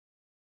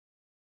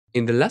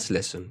In the last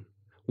lesson,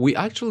 we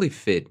actually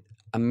fit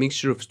a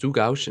mixture of two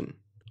Gaussian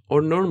or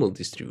normal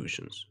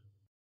distributions.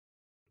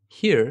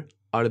 Here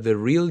are the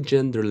real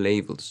gender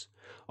labels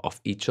of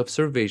each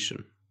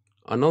observation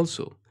and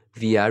also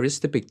the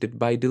areas depicted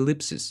by the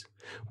ellipses,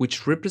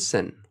 which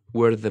represent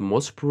where the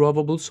most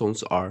probable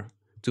zones are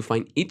to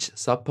find each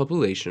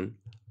subpopulation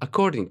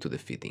according to the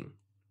fitting.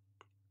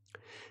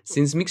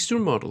 Since mixture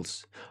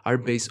models are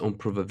based on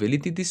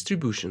probability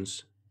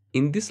distributions,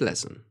 in this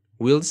lesson,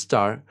 we'll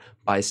start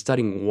by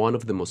studying one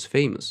of the most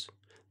famous,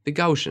 the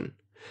Gaussian,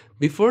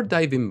 before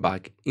diving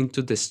back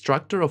into the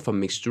structure of a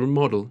mixture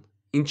model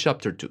in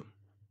Chapter 2.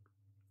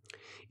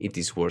 It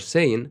is worth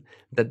saying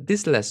that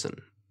this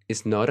lesson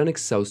is not an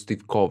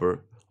exhaustive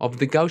cover of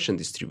the Gaussian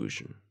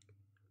distribution,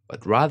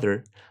 but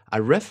rather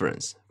a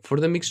reference for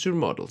the mixture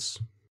models.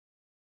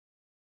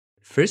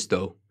 First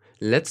though,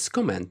 let's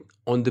comment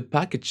on the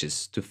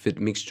packages to fit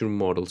mixture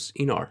models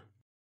in R.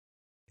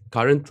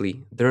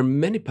 Currently, there are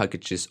many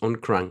packages on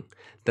Cran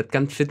that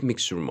can fit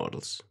mixture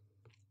models.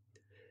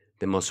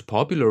 The most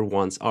popular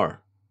ones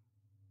are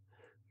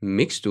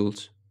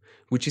Mixtools,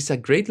 which is a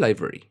great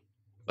library,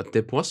 but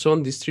the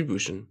Poisson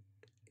distribution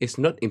is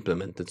not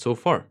implemented so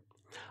far,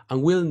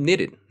 and we'll need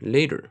it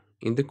later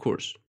in the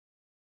course.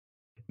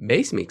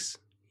 BaseMix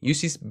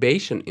uses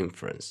Bayesian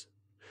inference,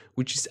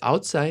 which is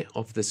outside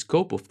of the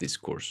scope of this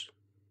course.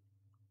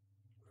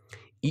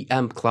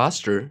 EAMP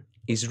cluster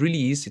is really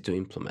easy to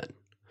implement,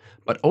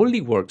 but only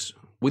works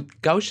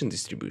with Gaussian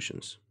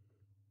distributions.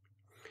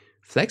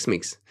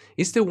 FlexMix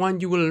is the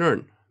one you will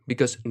learn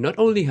because not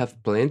only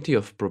have plenty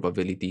of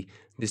probability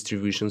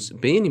distributions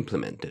being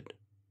implemented,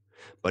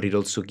 but it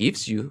also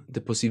gives you the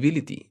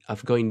possibility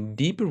of going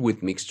deeper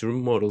with mixture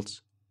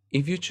models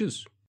if you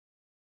choose.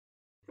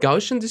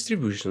 Gaussian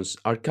distributions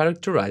are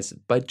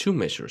characterized by two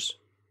measures,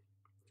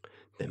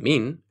 the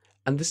mean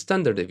and the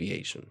standard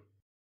deviation.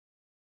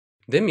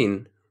 The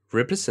mean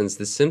represents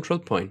the central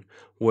point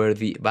where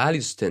the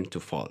values tend to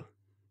fall,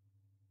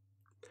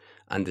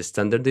 and the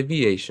standard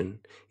deviation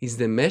is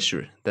the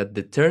measure that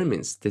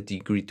determines the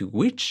degree to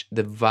which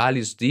the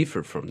values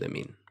differ from the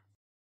mean.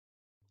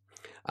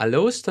 A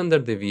low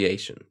standard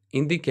deviation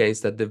indicates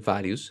that the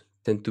values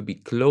tend to be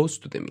close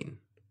to the mean,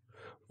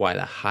 while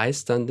a high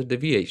standard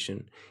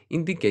deviation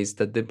indicates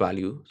that the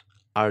values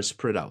are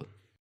spread out.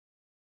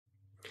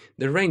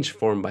 The range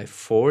formed by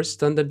 4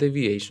 standard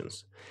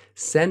deviations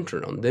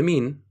centered on the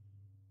mean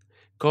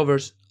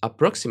covers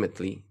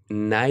approximately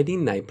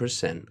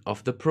 99%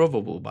 of the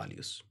probable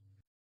values.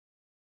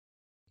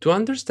 To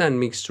understand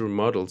mixture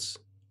models,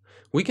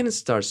 we can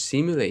start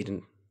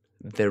simulating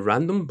the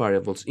random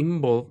variables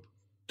involved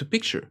to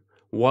picture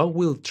what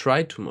we'll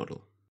try to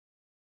model.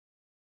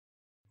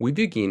 We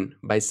begin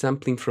by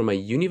sampling from a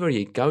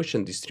univariate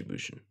Gaussian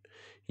distribution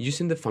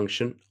using the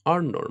function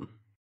rnorm.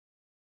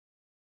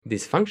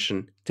 This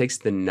function takes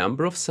the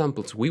number of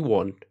samples we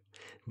want,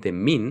 the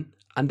mean,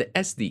 and the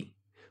SD,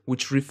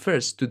 which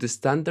refers to the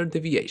standard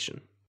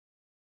deviation.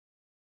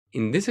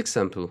 In this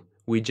example,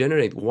 we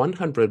generate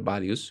 100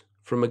 values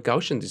from a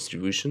Gaussian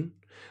distribution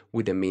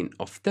with a mean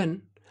of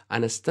 10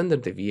 and a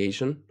standard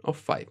deviation of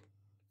 5.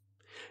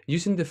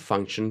 Using the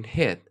function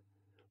head,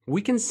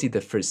 we can see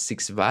the first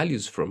 6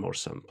 values from our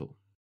sample.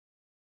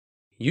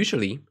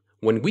 Usually,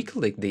 when we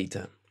collect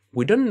data,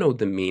 we don't know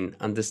the mean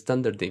and the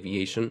standard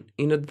deviation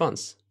in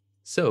advance,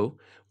 so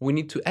we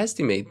need to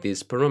estimate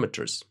these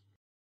parameters.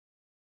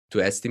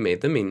 To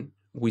estimate the mean,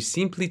 we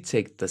simply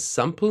take the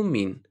sample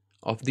mean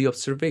of the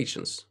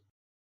observations.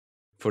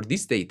 For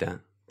this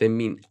data, the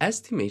mean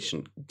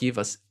estimation gives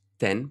us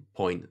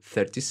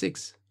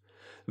 10.36,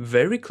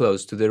 very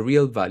close to the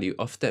real value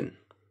of 10.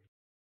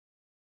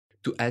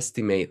 To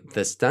estimate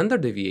the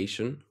standard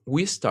deviation,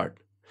 we start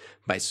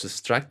by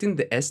subtracting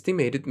the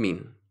estimated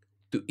mean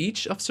to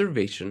each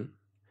observation,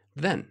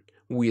 then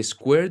we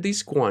square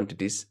these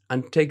quantities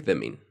and take the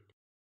mean.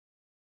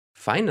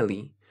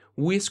 Finally,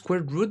 we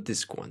square root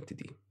this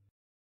quantity.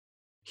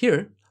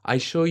 Here, I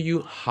show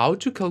you how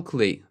to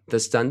calculate the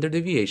standard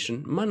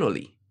deviation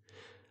manually,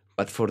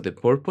 but for the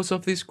purpose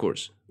of this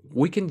course,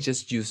 we can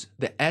just use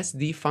the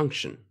SD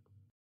function.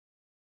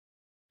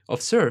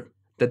 Observe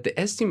that the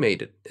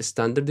estimated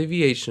standard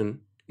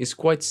deviation is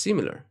quite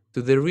similar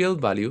to the real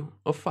value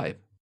of 5.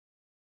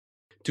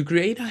 To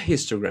create a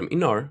histogram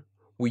in R,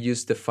 we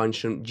use the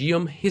function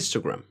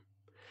geomHistogram,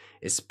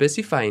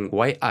 specifying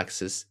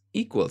y-axis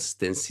equals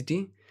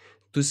density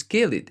to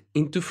scale it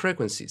into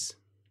frequencies.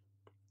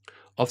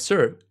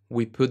 Observe,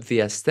 we put the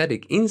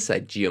aesthetic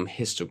inside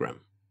geomHistogram.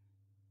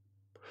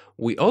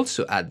 We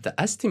also add the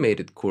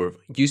estimated curve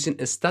using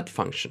a stat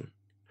function,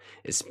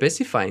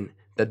 specifying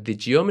that the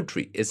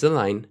geometry is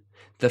aligned,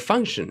 the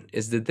function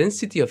is the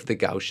density of the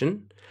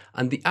Gaussian,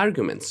 and the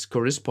arguments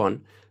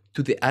correspond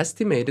to the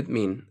estimated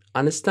mean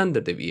and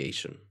standard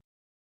deviation.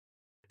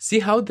 See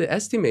how the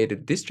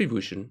estimated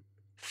distribution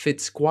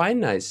fits quite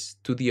nice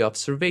to the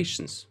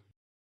observations.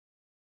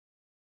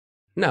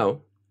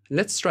 Now,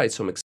 let's try some examples.